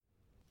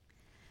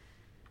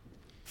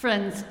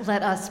Friends,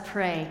 let us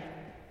pray.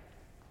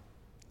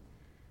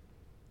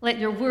 Let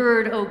your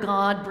word, O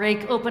God,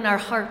 break open our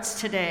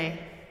hearts today.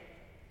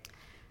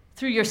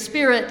 Through your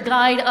Spirit,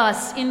 guide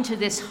us into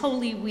this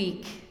holy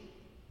week.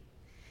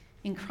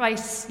 In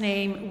Christ's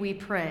name we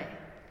pray.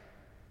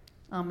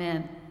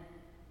 Amen.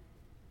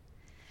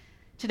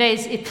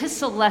 Today's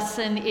epistle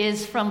lesson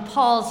is from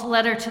Paul's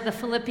letter to the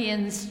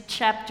Philippians,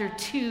 chapter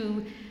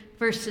 2,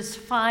 verses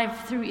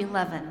 5 through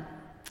 11.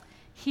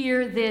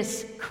 Hear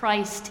this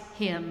Christ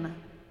hymn.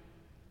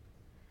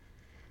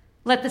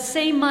 Let the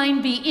same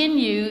mind be in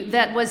you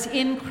that was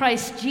in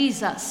Christ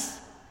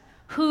Jesus,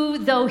 who,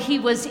 though he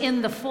was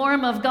in the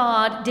form of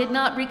God, did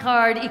not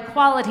regard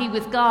equality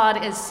with God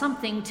as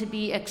something to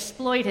be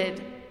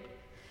exploited,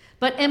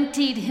 but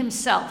emptied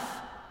himself,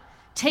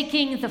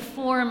 taking the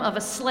form of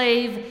a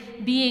slave,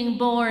 being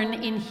born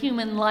in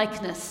human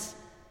likeness.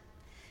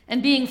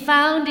 And being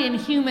found in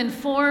human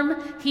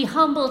form, he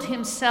humbled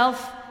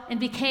himself and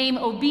became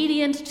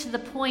obedient to the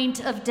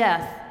point of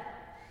death,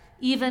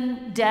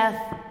 even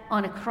death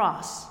on a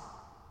cross.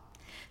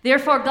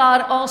 Therefore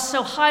God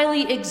also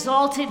highly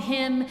exalted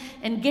him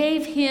and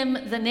gave him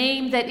the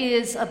name that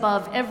is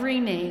above every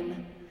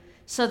name,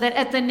 so that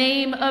at the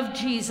name of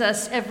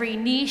Jesus every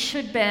knee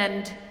should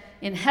bend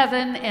in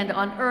heaven and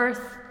on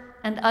earth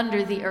and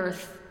under the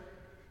earth,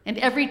 and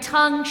every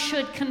tongue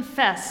should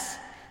confess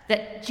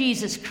that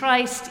Jesus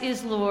Christ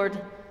is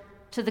Lord,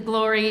 to the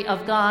glory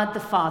of God the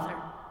Father.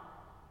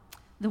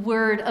 The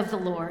word of the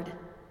Lord.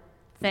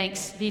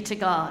 Thanks be to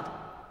God.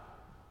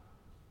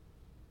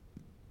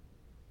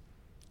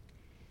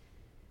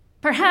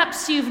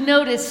 Perhaps you've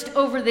noticed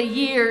over the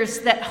years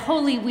that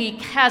Holy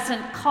Week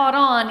hasn't caught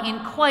on in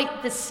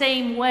quite the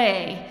same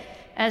way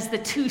as the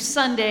two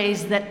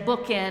Sundays that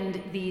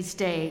bookend these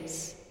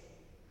days.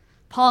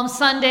 Palm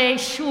Sunday,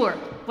 sure,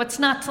 what's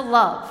not to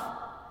love?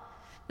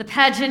 The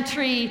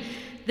pageantry,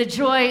 the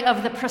joy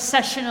of the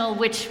processional,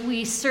 which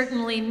we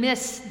certainly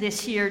miss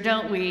this year,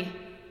 don't we?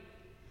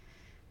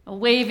 A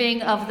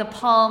waving of the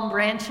palm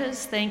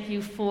branches. Thank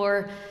you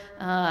for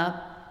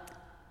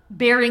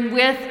bearing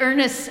with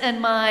Ernest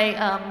and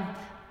my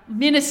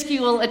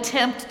minuscule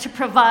attempt to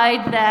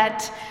provide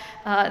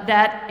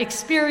that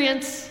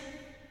experience.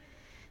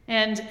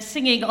 And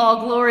singing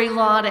all glory,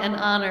 laud, and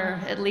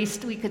honor. At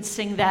least we could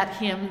sing that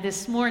hymn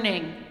this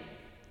morning.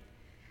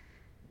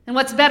 And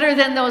what's better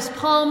than those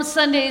Palm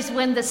Sundays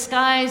when the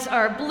skies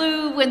are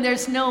blue, when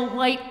there's no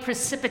white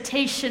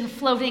precipitation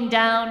floating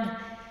down,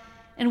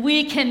 and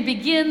we can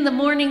begin the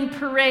morning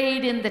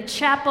parade in the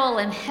chapel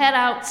and head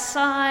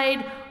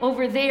outside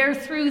over there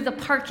through the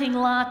parking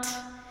lot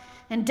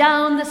and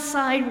down the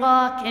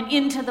sidewalk and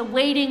into the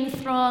waiting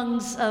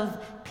throngs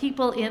of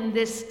people in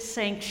this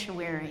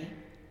sanctuary.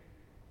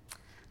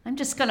 I'm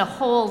just going to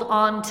hold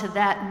on to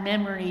that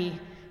memory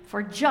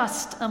for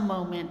just a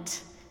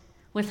moment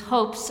with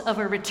hopes of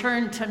a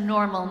return to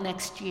normal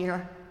next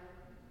year.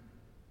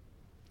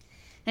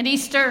 And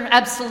Easter,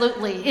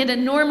 absolutely. In a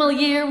normal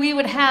year, we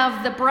would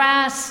have the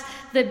brass,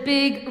 the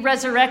big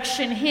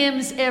resurrection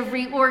hymns,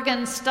 every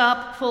organ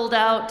stop pulled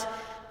out,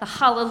 the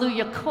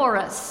Hallelujah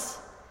chorus,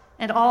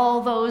 and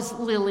all those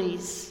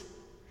lilies.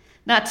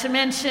 Not to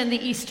mention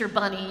the Easter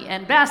bunny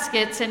and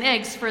baskets and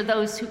eggs for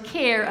those who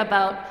care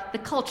about the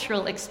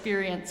cultural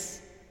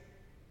experience.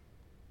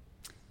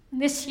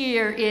 This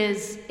year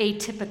is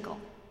atypical,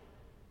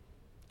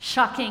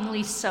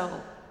 shockingly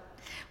so.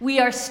 We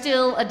are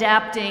still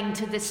adapting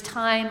to this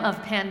time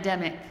of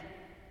pandemic.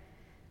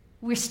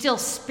 We're still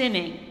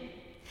spinning.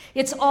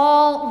 It's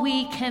all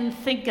we can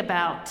think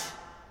about.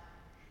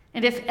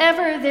 And if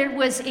ever there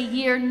was a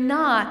year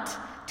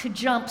not to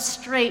jump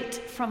straight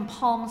from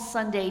Palm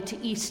Sunday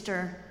to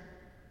Easter,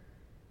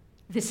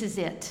 this is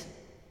it.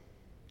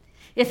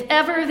 If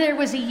ever there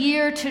was a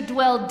year to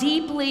dwell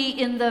deeply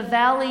in the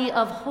valley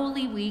of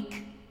Holy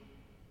Week,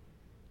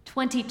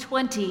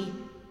 2020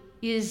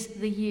 is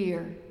the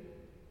year.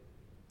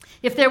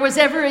 If there was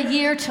ever a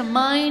year to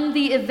mind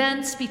the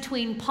events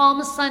between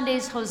Palm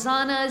Sunday's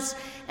Hosannas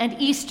and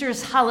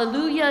Easter's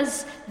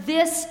Hallelujahs,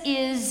 this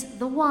is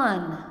the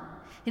one.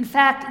 In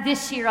fact,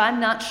 this year I'm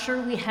not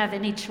sure we have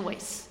any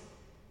choice.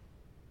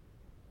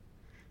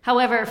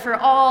 However, for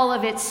all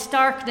of its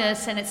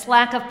starkness and its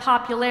lack of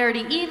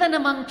popularity, even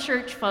among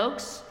church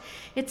folks,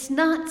 it's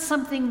not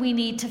something we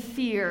need to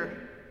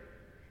fear,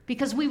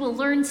 because we will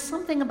learn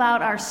something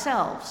about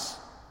ourselves.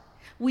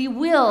 We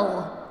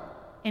will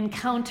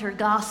encounter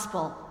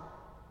gospel.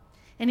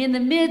 And in the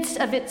midst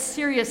of its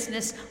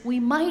seriousness, we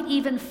might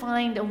even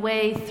find a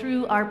way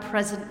through our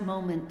present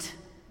moment.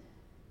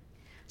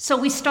 So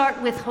we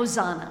start with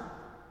Hosanna.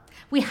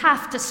 We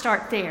have to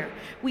start there.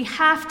 We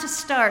have to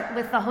start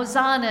with the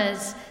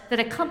hosannas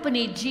that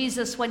accompanied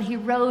Jesus when he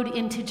rode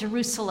into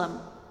Jerusalem.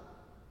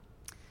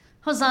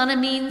 Hosanna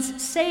means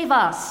save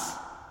us.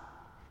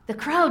 The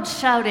crowd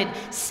shouted,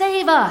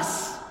 save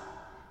us.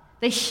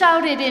 They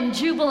shouted in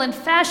jubilant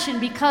fashion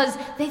because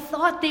they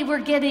thought they were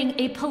getting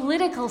a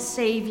political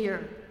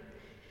savior.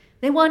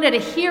 They wanted a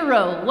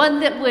hero, one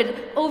that would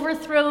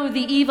overthrow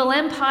the evil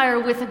empire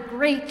with a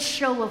great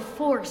show of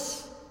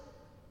force.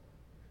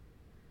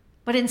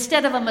 But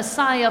instead of a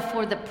Messiah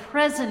for the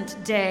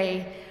present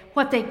day,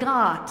 what they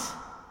got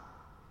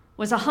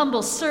was a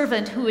humble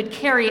servant who would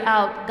carry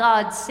out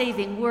God's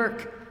saving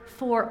work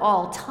for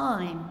all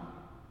time.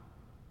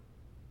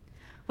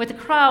 What the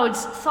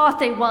crowds thought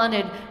they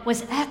wanted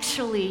was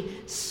actually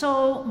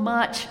so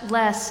much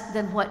less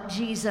than what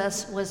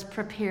Jesus was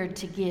prepared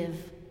to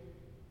give.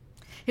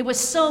 It was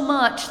so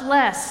much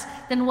less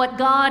than what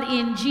God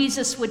in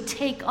Jesus would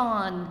take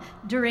on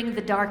during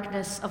the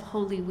darkness of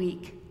Holy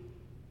Week.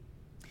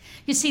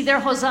 You see, their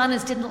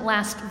hosannas didn't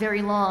last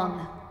very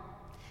long.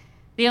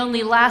 They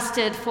only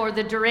lasted for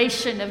the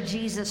duration of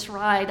Jesus'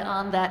 ride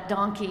on that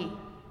donkey.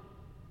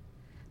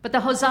 But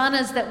the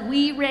hosannas that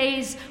we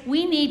raise,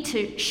 we need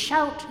to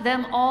shout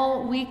them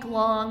all week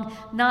long,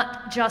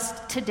 not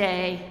just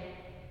today.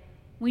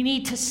 We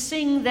need to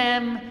sing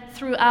them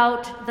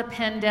throughout the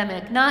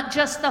pandemic, not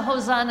just the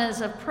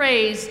hosannas of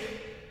praise,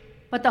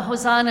 but the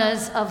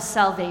hosannas of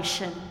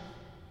salvation.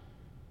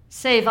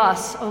 Save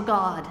us, O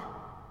God.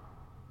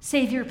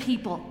 Save your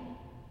people.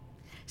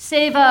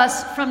 Save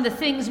us from the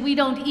things we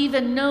don't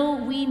even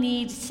know we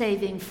need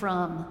saving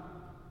from.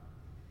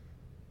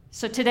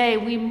 So today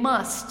we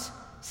must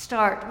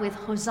start with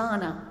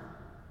Hosanna.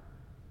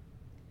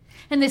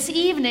 And this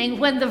evening,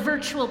 when the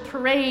virtual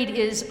parade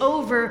is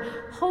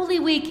over, Holy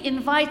Week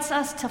invites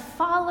us to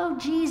follow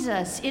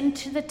Jesus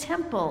into the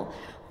temple,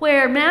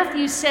 where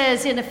Matthew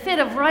says, in a fit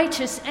of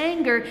righteous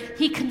anger,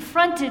 he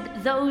confronted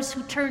those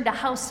who turned a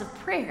house of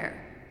prayer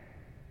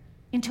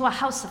into a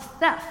house of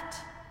theft.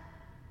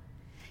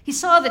 He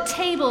saw the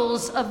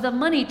tables of the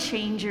money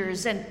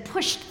changers and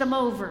pushed them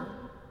over.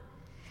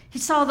 He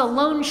saw the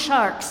loan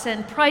sharks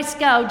and price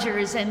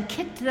gougers and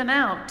kicked them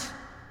out.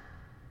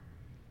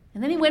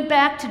 And then he went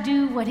back to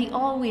do what he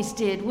always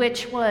did,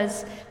 which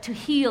was to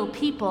heal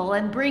people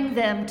and bring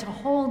them to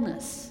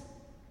wholeness.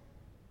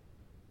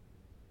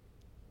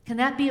 Can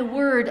that be a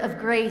word of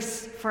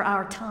grace for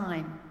our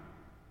time?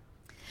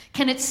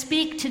 Can it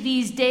speak to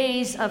these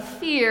days of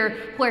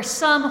fear where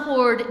some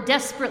hoard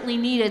desperately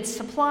needed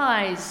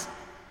supplies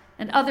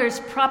and others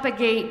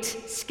propagate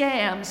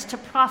scams to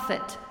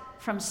profit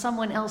from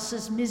someone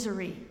else's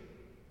misery?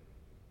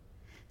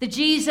 The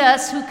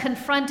Jesus who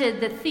confronted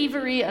the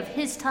thievery of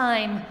his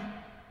time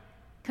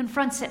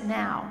confronts it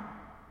now.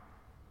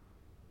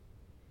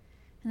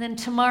 And then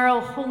tomorrow,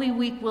 Holy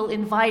Week will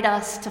invite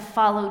us to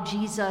follow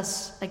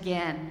Jesus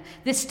again,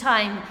 this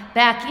time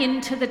back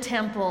into the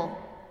temple,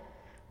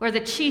 where the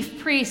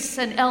chief priests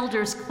and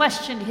elders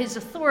questioned his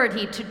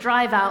authority to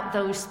drive out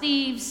those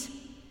thieves,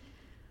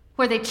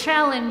 where they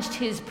challenged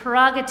his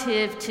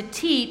prerogative to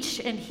teach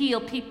and heal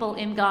people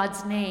in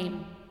God's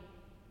name.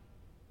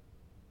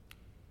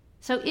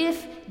 So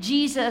if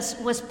Jesus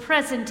was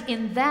present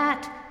in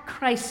that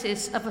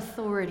crisis of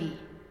authority,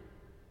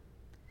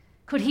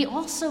 could he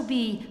also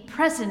be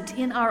present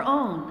in our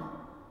own?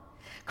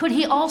 Could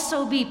he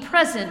also be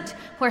present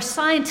where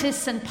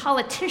scientists and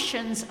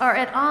politicians are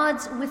at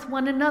odds with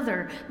one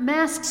another,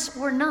 masks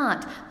or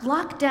not,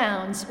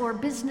 lockdowns or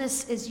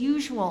business as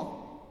usual?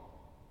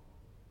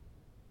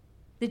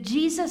 The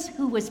Jesus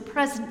who was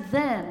present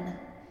then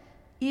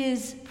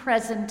is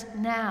present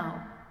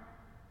now.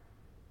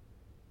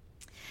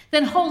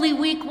 Then Holy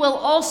Week will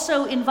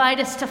also invite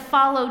us to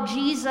follow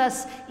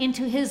Jesus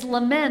into his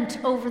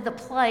lament over the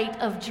plight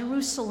of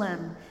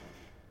Jerusalem.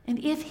 And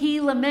if he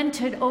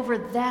lamented over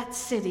that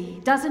city,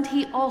 doesn't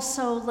he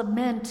also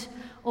lament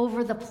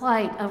over the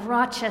plight of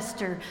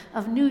Rochester,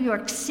 of New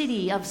York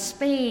City, of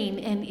Spain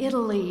and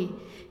Italy,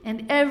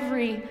 and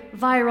every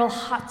viral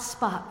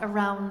hotspot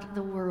around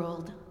the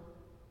world?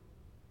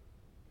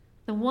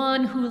 The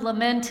one who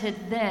lamented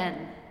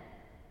then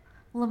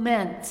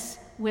laments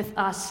with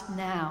us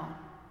now.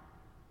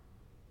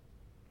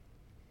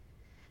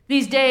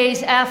 These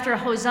days after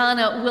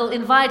Hosanna will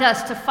invite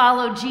us to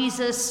follow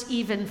Jesus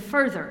even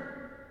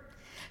further,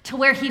 to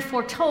where he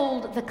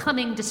foretold the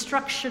coming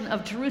destruction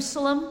of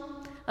Jerusalem,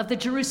 of the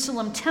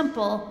Jerusalem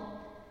temple,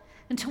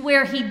 and to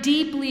where he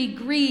deeply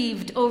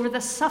grieved over the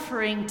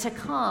suffering to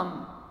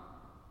come.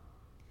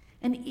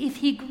 And if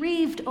he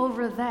grieved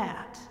over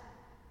that,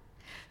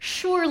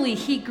 surely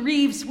he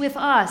grieves with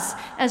us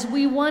as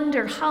we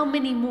wonder how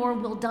many more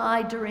will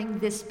die during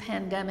this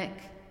pandemic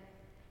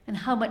and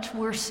how much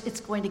worse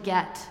it's going to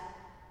get.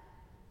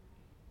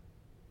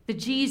 The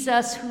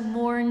Jesus who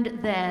mourned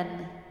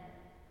then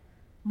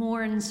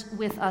mourns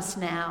with us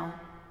now.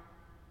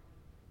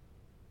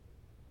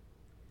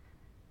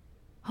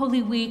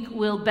 Holy Week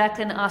will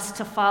beckon us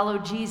to follow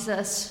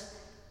Jesus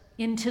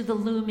into the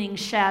looming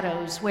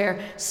shadows where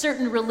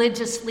certain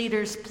religious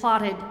leaders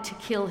plotted to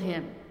kill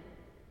him.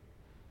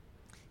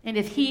 And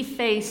if he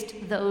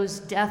faced those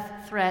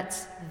death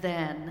threats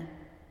then,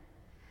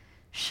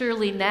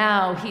 surely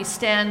now he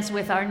stands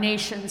with our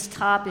nation's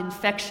top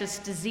infectious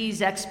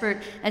disease expert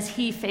as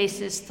he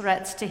faces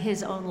threats to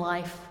his own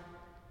life.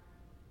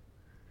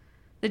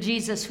 The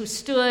Jesus who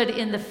stood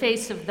in the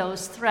face of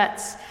those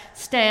threats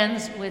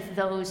stands with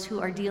those who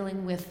are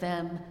dealing with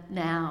them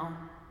now.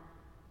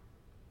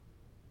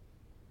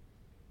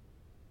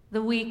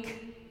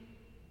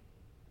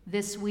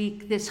 this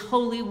week, this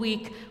Holy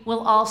Week, will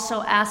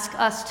also ask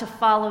us to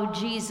follow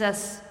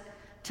Jesus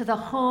to the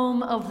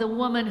home of the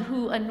woman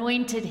who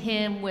anointed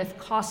him with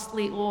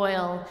costly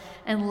oil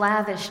and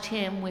lavished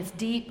him with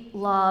deep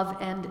love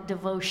and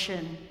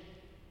devotion.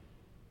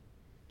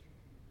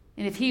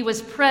 And if he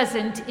was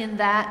present in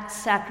that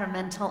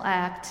sacramental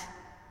act,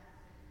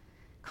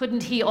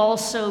 couldn't he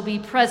also be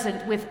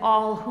present with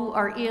all who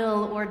are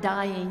ill or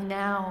dying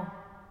now,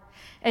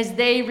 as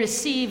they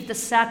receive the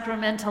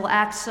sacramental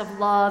acts of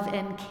love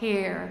and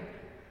care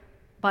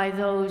by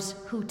those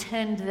who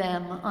tend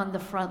them on the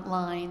front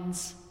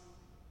lines?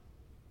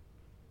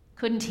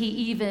 Couldn't he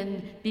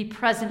even be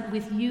present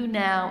with you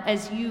now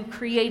as you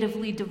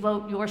creatively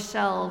devote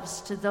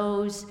yourselves to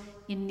those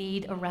in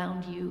need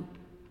around you?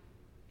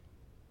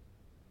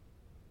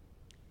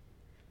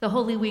 The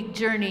Holy Week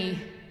journey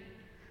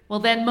will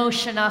then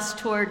motion us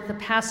toward the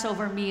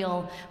Passover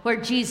meal, where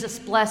Jesus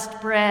blessed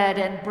bread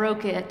and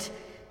broke it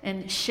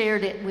and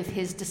shared it with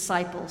his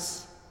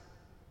disciples.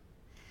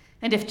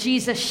 And if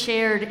Jesus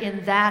shared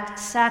in that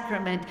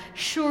sacrament,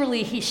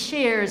 surely he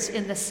shares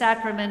in the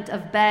sacrament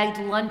of bagged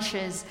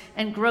lunches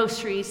and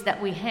groceries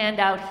that we hand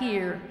out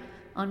here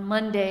on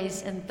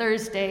Mondays and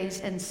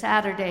Thursdays and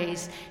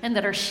Saturdays, and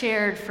that are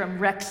shared from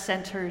rec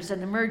centers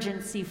and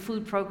emergency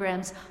food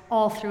programs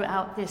all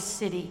throughout this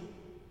city.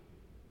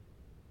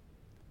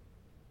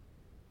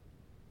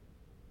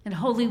 And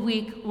Holy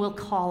Week will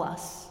call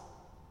us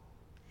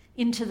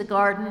into the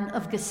Garden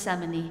of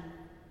Gethsemane,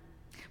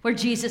 where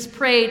Jesus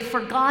prayed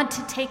for God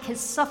to take his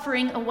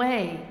suffering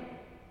away,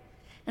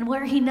 and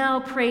where he now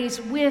prays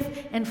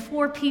with and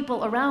for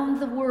people around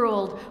the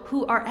world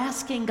who are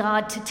asking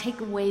God to take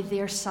away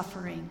their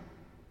suffering.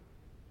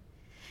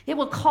 It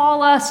will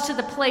call us to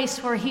the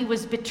place where he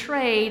was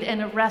betrayed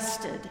and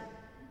arrested,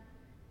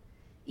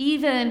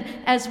 even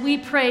as we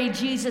pray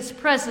Jesus'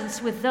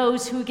 presence with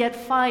those who get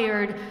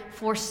fired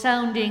for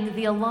sounding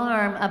the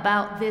alarm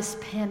about this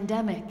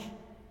pandemic.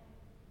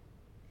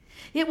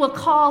 It will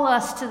call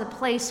us to the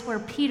place where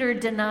Peter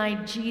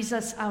denied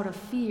Jesus out of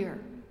fear,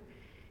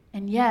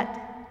 and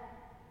yet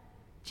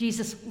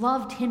Jesus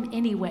loved him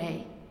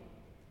anyway,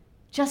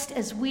 just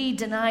as we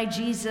deny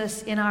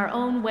Jesus in our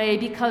own way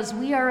because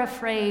we are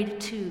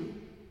afraid too.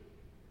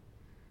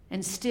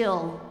 And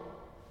still,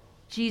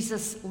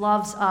 Jesus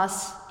loves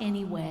us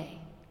anyway.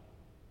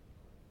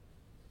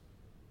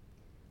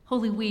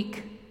 Holy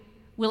Week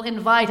will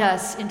invite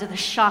us into the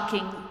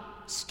shocking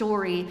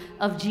story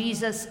of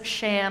Jesus'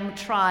 sham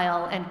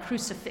trial and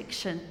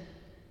crucifixion.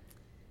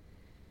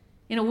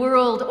 In a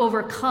world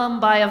overcome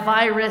by a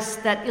virus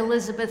that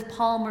Elizabeth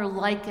Palmer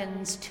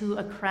likens to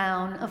a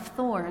crown of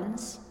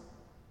thorns,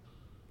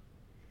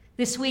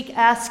 this week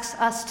asks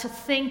us to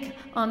think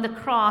on the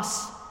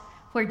cross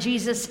where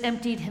Jesus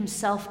emptied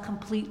himself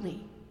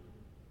completely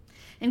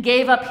and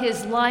gave up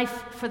his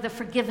life for the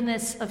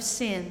forgiveness of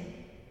sin,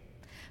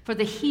 for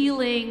the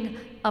healing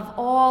of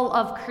all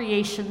of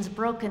creation's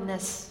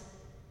brokenness,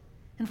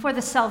 and for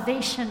the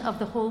salvation of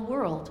the whole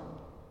world.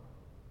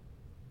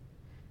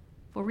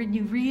 For when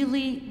you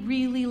really,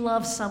 really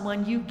love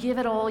someone, you give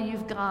it all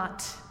you've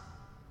got.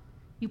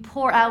 You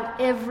pour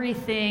out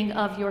everything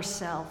of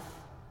yourself.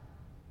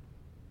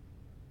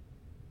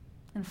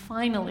 And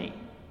finally,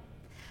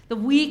 the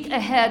week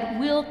ahead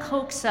will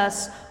coax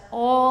us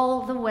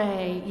all the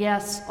way,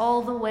 yes,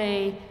 all the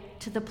way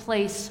to the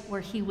place where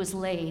he was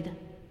laid.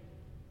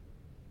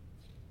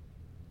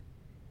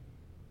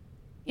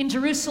 In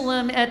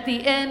Jerusalem, at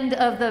the end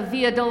of the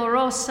Via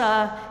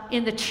Dolorosa,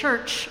 in the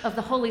Church of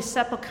the Holy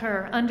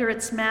Sepulchre, under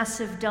its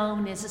massive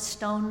dome, is a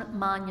stone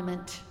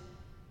monument.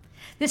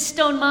 This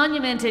stone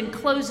monument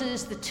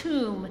encloses the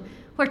tomb,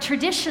 where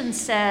tradition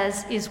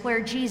says is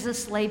where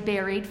Jesus lay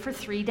buried for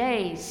 3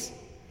 days,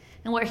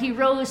 and where he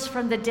rose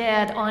from the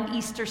dead on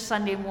Easter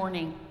Sunday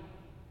morning.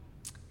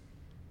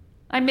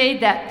 I made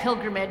that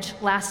pilgrimage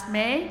last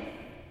May.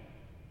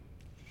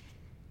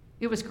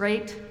 It was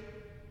great.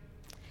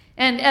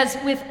 And as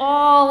with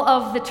all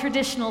of the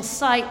traditional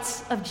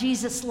sites of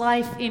Jesus'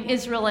 life in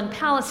Israel and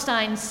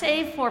Palestine,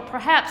 save for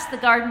perhaps the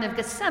Garden of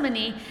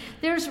Gethsemane,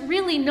 there's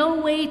really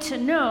no way to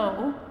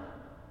know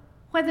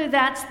whether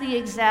that's the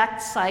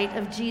exact site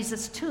of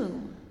Jesus'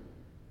 tomb.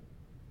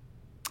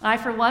 I,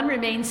 for one,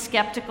 remain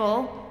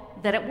skeptical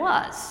that it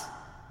was.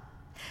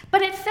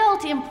 But it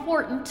felt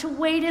important to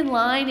wait in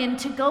line and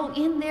to go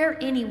in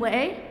there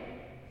anyway,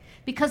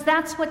 because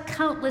that's what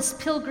countless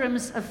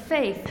pilgrims of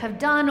faith have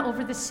done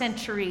over the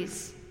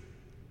centuries.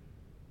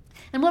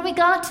 And when we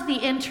got to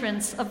the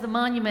entrance of the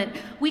monument,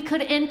 we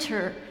could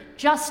enter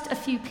just a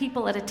few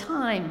people at a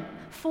time,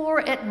 4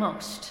 at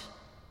most.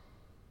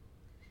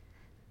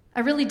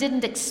 I really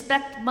didn't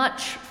expect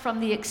much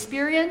from the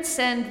experience,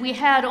 and we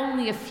had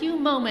only a few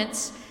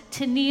moments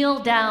to kneel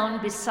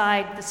down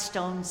beside the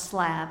stone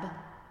slab.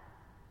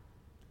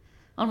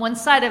 On one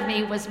side of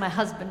me was my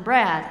husband,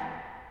 Brad.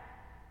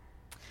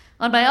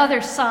 On my other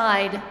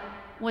side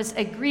was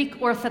a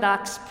Greek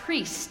Orthodox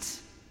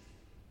priest.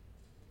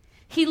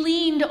 He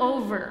leaned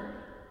over.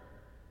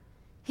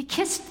 He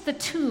kissed the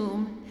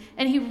tomb,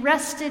 and he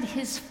rested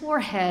his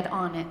forehead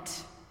on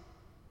it.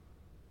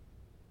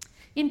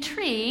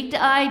 Intrigued,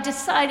 I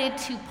decided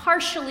to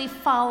partially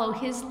follow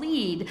his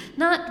lead,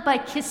 not by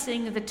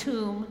kissing the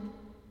tomb,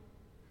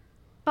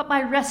 but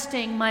by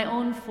resting my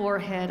own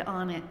forehead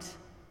on it.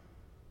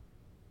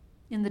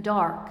 In the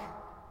dark,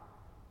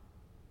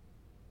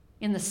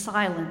 in the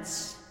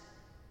silence,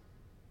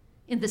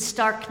 in the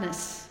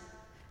starkness,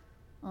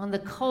 on the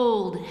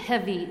cold,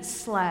 heavy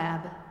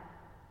slab.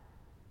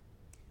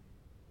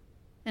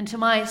 And to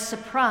my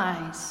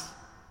surprise,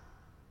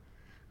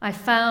 I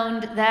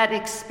found that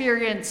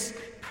experience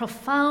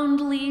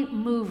profoundly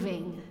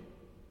moving,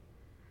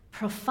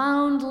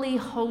 profoundly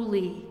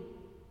holy,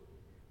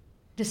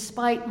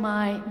 despite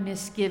my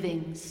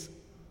misgivings.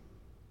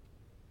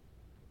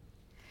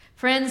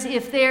 Friends,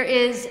 if there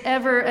is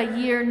ever a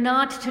year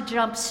not to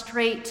jump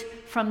straight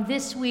from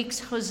this week's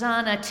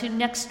Hosanna to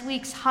next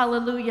week's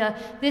Hallelujah,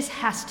 this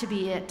has to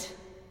be it.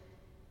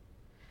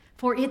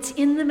 For it's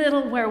in the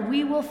middle where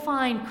we will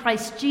find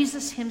Christ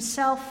Jesus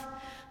himself,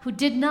 who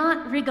did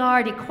not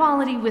regard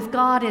equality with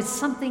God as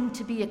something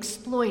to be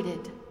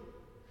exploited,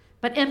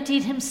 but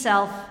emptied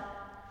himself,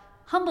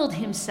 humbled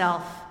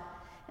himself,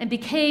 and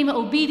became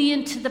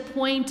obedient to the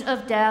point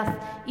of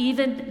death,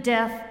 even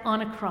death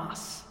on a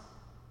cross.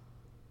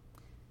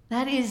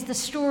 That is the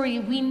story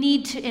we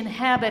need to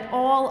inhabit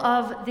all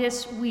of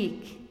this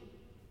week.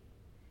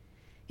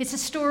 It's a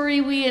story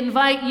we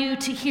invite you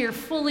to hear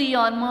fully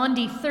on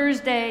Maundy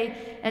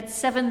Thursday at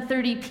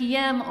 7:30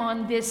 p.m.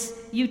 on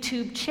this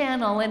YouTube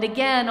channel, and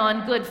again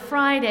on Good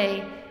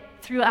Friday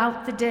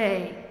throughout the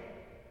day.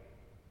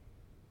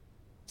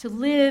 To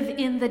live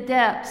in the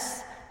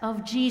depths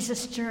of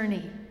Jesus'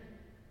 journey.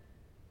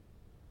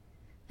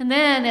 And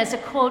then, as a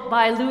quote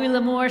by Louis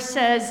L'Amour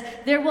says,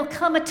 there will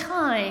come a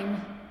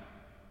time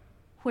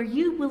where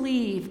you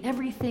believe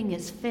everything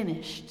is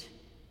finished.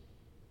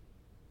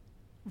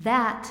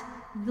 That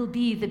will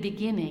be the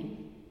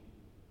beginning.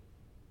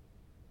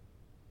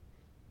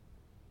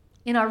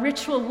 In our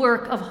ritual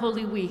work of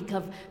Holy Week,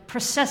 of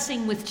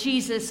processing with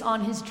Jesus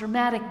on his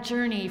dramatic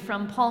journey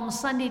from Palm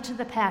Sunday to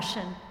the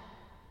Passion,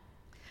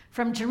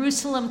 from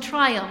Jerusalem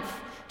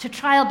triumph to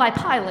trial by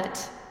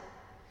Pilate,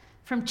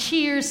 from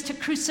cheers to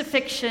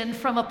crucifixion,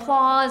 from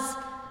applause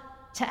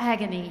to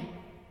agony.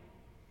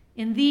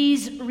 In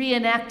these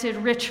reenacted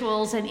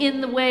rituals and in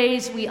the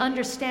ways we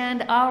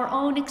understand our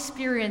own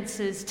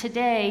experiences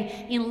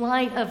today in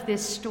light of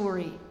this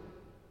story,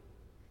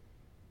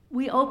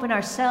 we open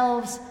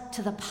ourselves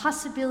to the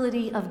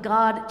possibility of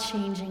God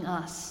changing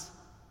us.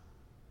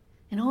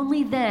 And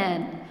only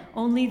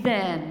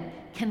then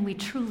can we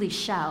truly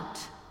shout,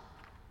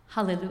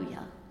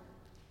 Hallelujah.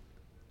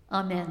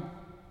 Amen.